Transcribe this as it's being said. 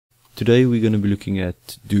Today we're going to be looking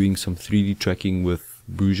at doing some 3D tracking with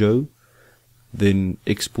Boujou, then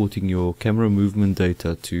exporting your camera movement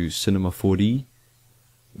data to Cinema 4D,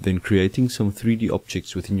 then creating some 3D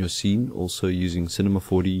objects within your scene also using Cinema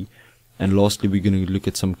 4D, and lastly we're going to look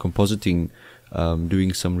at some compositing,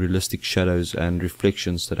 doing some realistic shadows and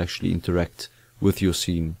reflections that actually interact with your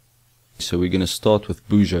scene. So we're going to start with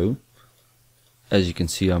Boujou. As you can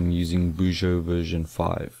see, I'm using Boujou version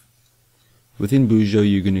 5. Within Boujou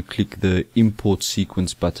you're going to click the import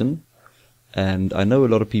sequence button, and I know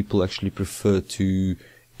a lot of people actually prefer to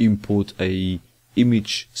import a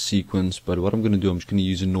image sequence, but what I'm going to do, I'm just going to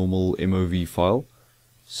use a normal MOV file.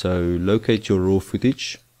 So locate your raw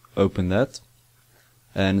footage, open that,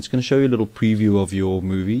 and it's going to show you a little preview of your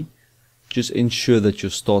movie. Just ensure that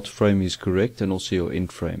your start frame is correct and also your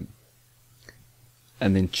end frame.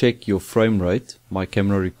 And then check your frame rate. My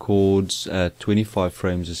camera records at 25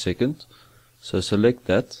 frames a second. So select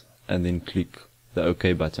that and then click the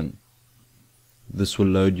OK button. This will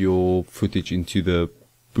load your footage into the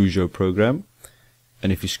Boujou program,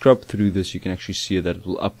 and if you scrub through this you can actually see that it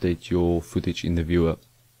will update your footage in the viewer.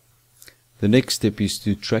 The next step is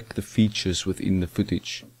to track the features within the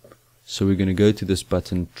footage. So we're going to go to this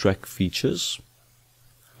button, Track Features,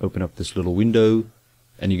 open up this little window,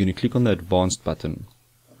 and you're going to click on the Advanced button.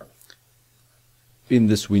 In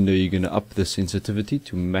this window you're going to up the sensitivity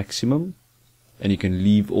to maximum, and you can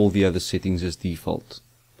leave all the other settings as default.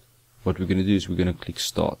 What we're going to do is we're going to click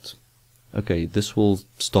Start. Okay, this will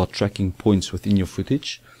start tracking points within your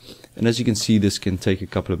footage, and as you can see this can take a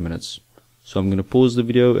couple of minutes. So I'm going to pause the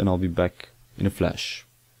video and I'll be back in a flash.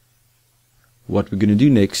 What we're going to do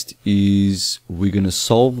next is we're going to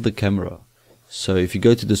solve the camera. So if you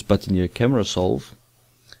go to this button here, Camera Solve,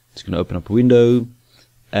 it's going to open up a window,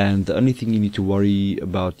 and the only thing you need to worry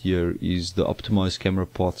about here is the Optimize Camera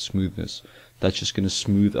Path Smoothness. That's just going to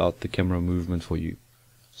smooth out the camera movement for you.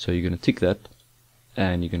 So you're going to tick that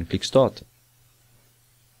and you're going to click Start.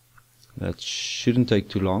 That shouldn't take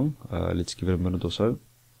too long. Let's give it a minute or so.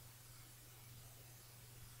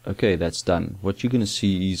 Okay, that's done. What you're going to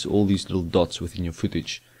see is all these little dots within your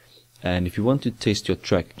footage, and if you want to test your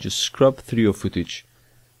track, just scrub through your footage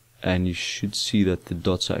and you should see that the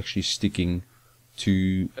dots are actually sticking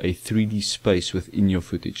to a 3D space within your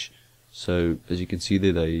footage. So as you can see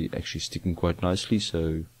there, they actually sticking quite nicely,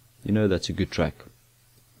 so you know that's a good track.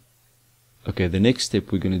 Okay, the next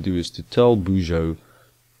step we're going to do is to tell Boujou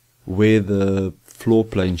where the floor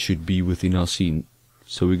plane should be within our scene.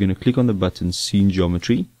 So we're going to click on the button Scene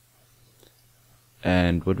Geometry,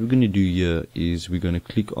 and what we're going to do here is we're going to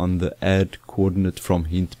click on the Add Coordinate from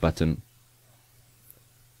Hint button.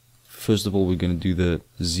 First of all we're going to do the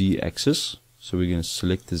Z-axis, so we're going to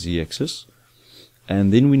select the Z-axis,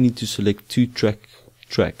 and then we need to select two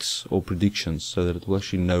tracks or predictions so that it will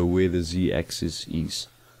actually know where the Z-axis is.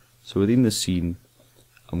 So within the scene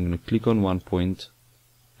I'm going to click on one point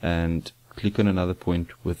and click on another point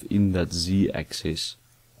within that Z-axis,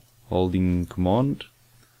 holding Command,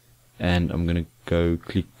 and I'm going to go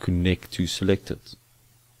click Connect to select it.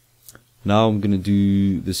 Now I'm going to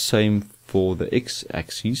do the same for the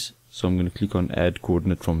X-axis, so I'm going to click on Add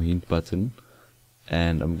Coordinate from Hint button,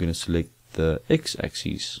 and I'm going to select the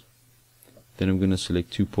X-axis. Then I'm going to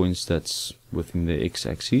select 2 points that's within the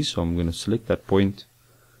X-axis, so I'm going to select that point,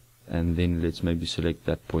 and then let's maybe select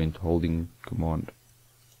that point holding Command.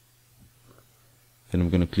 Then I'm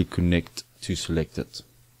going to click Connect to select it.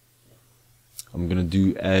 I'm going to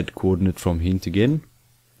do Add Coordinate from Hint again.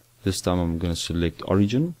 This time I'm going to select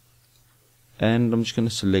Origin, and I'm just going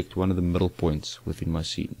to select one of the middle points within my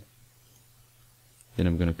scene. Then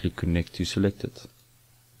I'm going to click Connect to select it.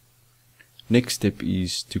 Next step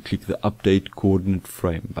is to click the Update Coordinate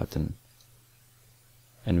Frame button,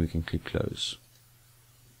 and we can click Close.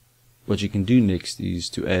 What you can do next is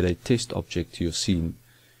to add a test object to your scene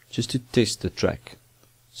just to test the track.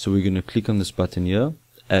 So we're going to click on this button here,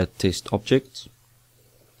 Add Test Object,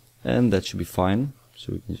 and that should be fine.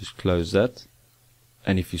 So we can just close that,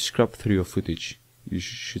 and if you scrub through your footage you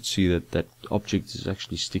should see that that object is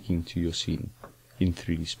actually sticking to your scene in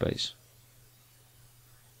 3D space.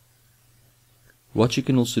 What you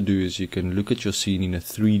can also do is you can look at your scene in a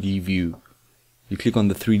 3D view. You click on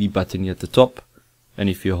the 3D button here at the top, and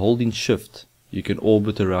if you're holding Shift you can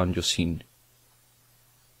orbit around your scene.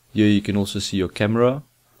 Here you can also see your camera,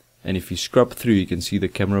 and if you scrub through you can see the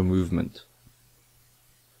camera movement.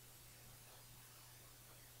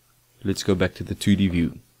 Let's go back to the 2D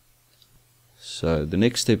view. So the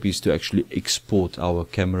next step is to actually export our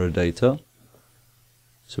camera data.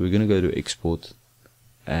 So we're going to go to Export,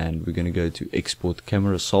 and we're going to go to Export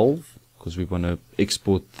Camera Solve, because we want to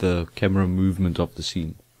export the camera movement of the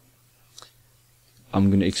scene. I'm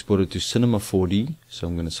going to export it to Cinema 4D, so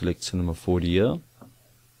I'm going to select Cinema 4D here.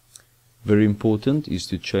 Very important is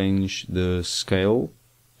to change the scale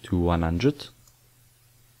to 100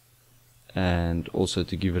 and also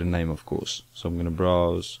to give it a name, of course. So I'm going to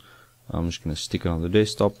browse, I'm just going to stick it on the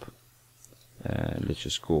desktop and let's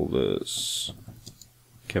just call this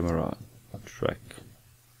camera track.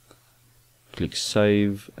 Click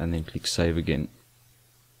save and then click save again.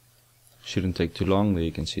 Shouldn't take too long. There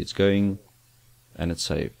you can see it's going and it's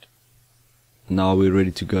saved. Now we're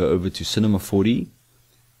ready to go over to Cinema 4D.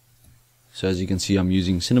 So as you can see, I'm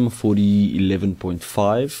using Cinema 4D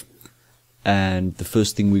 11.5, and the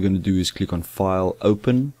first thing we're going to do is click on File,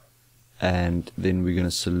 Open, and then we're going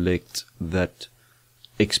to select that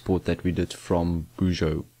export that we did from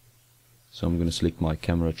Boujou. So I'm going to select my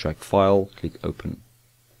camera track file, click Open.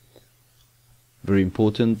 Very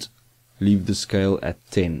important, leave the scale at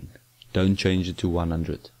 10, don't change it to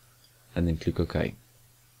 100, and then click OK.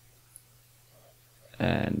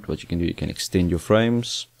 And what you can do, you can extend your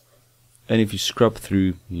frames. And if you scrub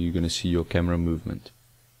through, you're going to see your camera movement.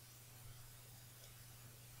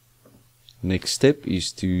 Next step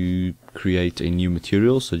is to create a new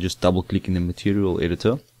material. So just double click in the material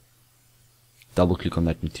editor. Double click on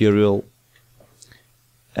that material.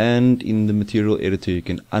 And in the material editor, you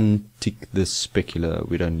can untick the specular.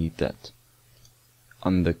 We don't need that.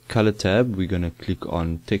 On the color tab, we're going to click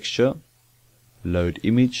on texture, load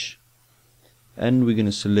image, and we're going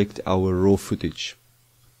to select our raw footage.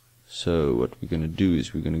 So what we're going to do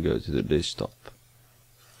is we're going to go to the desktop,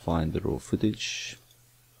 find the raw footage,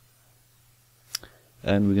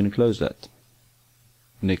 and we're going to close that.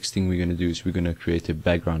 Next thing we're going to do is we're going to create a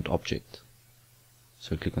background object.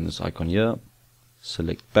 So click on this icon here,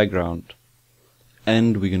 select background,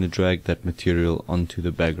 and we're going to drag that material onto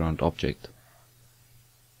the background object,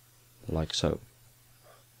 like so.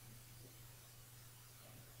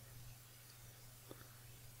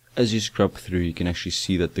 As you scrub through, you can actually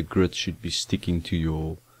see that the grid should be sticking to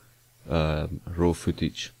your raw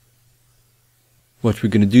footage. What we're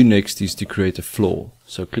going to do next is to create a floor.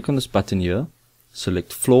 So click on this button here,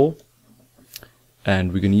 select floor,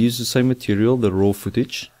 and we're going to use the same material, the raw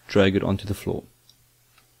footage, drag it onto the floor.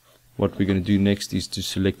 What we're going to do next is to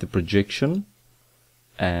select the projection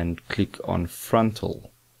and click on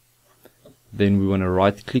frontal. Then we want to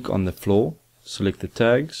right click on the floor, select the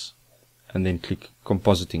tags, and then click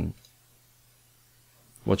compositing.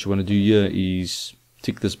 What you want to do here is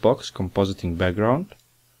tick this box, compositing background,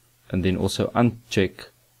 and then also uncheck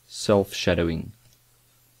self-shadowing.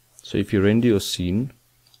 So if you render your scene,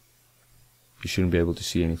 you shouldn't be able to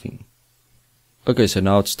see anything. Okay, so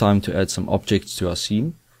now it's time to add some objects to our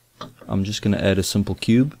scene. I'm just going to add a simple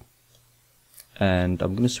cube, and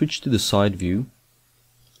I'm going to switch to the side view,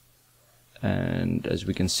 and as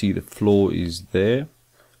we can see, the floor is there.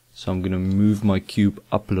 So I'm going to move my cube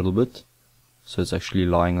up a little bit so it's actually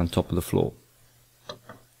lying on top of the floor.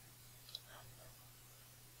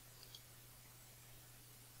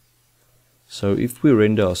 So if we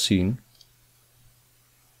render our scene,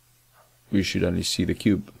 we should only see the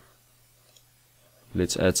cube.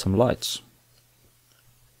 Let's add some lights.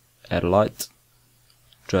 Add a light,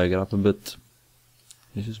 drag it up a bit,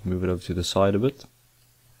 let's just move it over to the side a bit.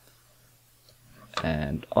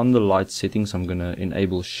 And on the light settings, I'm going to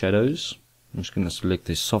enable shadows. I'm just going to select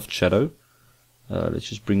a soft shadow. Let's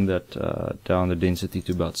just bring that down the density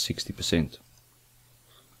to about 60%.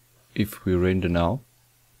 If we render now,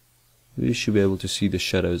 we should be able to see the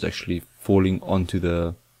shadows actually falling onto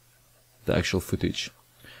the actual footage.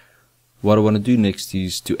 What I want to do next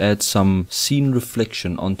is to add some scene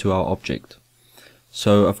reflection onto our object.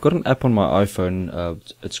 So I've got an app on my iPhone,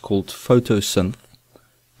 it's called PhotoSynth.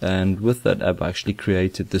 And with that app, I actually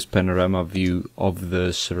created this panorama view of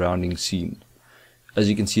the surrounding scene. As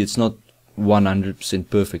you can see, it's not 100%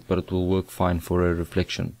 perfect, but it will work fine for a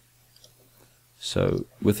reflection. So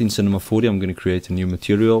within Cinema 4D, I'm going to create a new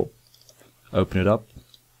material, open it up,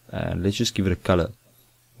 and let's just give it a color.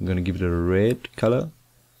 I'm going to give it a red color,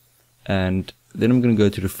 and then I'm going to go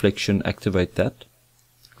to reflection, activate that,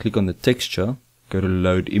 click on the texture, go to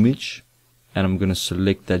load image, and I'm going to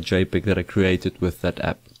select that JPEG that I created with that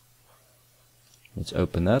app. Let's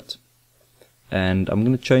open that, and I'm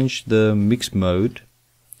going to change the mix mode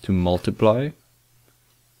to multiply,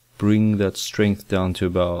 bring that strength down to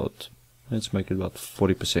about, let's make it about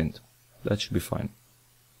 40%. That should be fine.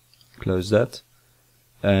 Close that,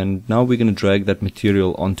 and now we're going to drag that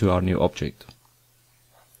material onto our new object.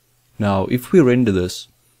 Now if we render this,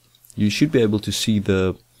 you should be able to see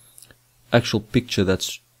the actual picture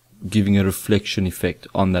that's giving a reflection effect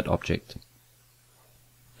on that object.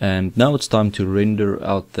 And now it's time to render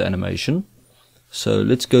out the animation. So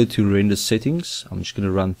let's go to render settings. I'm just going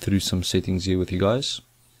to run through some settings here with you guys.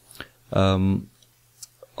 On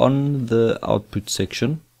the output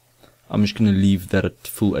section, I'm just going to leave that at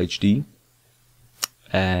full HD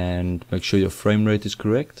and make sure your frame rate is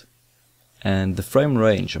correct. And the frame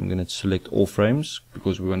range, I'm going to select all frames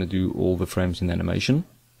because we want to do all the frames in the animation.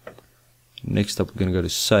 Next up, we're going to go to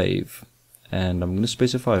save, and I'm going to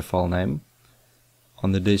specify a file name.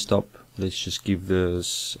 On the desktop, let's just give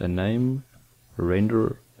this a name,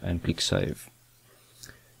 render, and click save.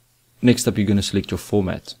 Next up, you're going to select your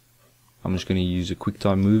format. I'm just going to use a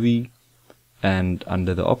QuickTime movie, and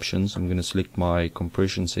under the options, I'm going to select my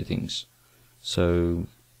compression settings. So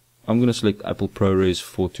I'm going to select Apple ProRes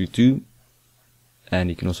 422, and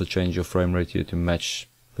you can also change your frame rate here to match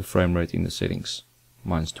the frame rate in the settings.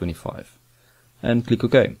 Mine's 25. And click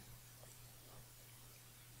OK.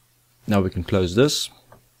 Now we can close this,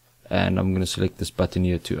 and I'm going to select this button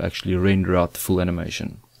here to actually render out the full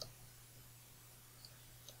animation.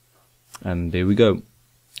 And there we go.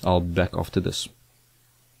 I'll be back after this.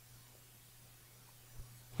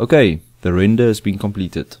 Okay, the render has been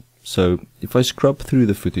completed. So if I scrub through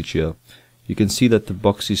the footage here, you can see that the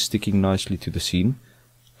box is sticking nicely to the scene,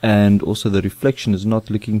 and also the reflection is not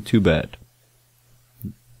looking too bad.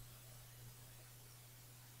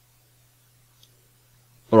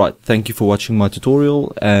 Alright, thank you for watching my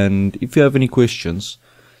tutorial, and if you have any questions,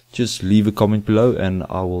 just leave a comment below and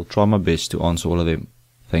I will try my best to answer all of them.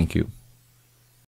 Thank you.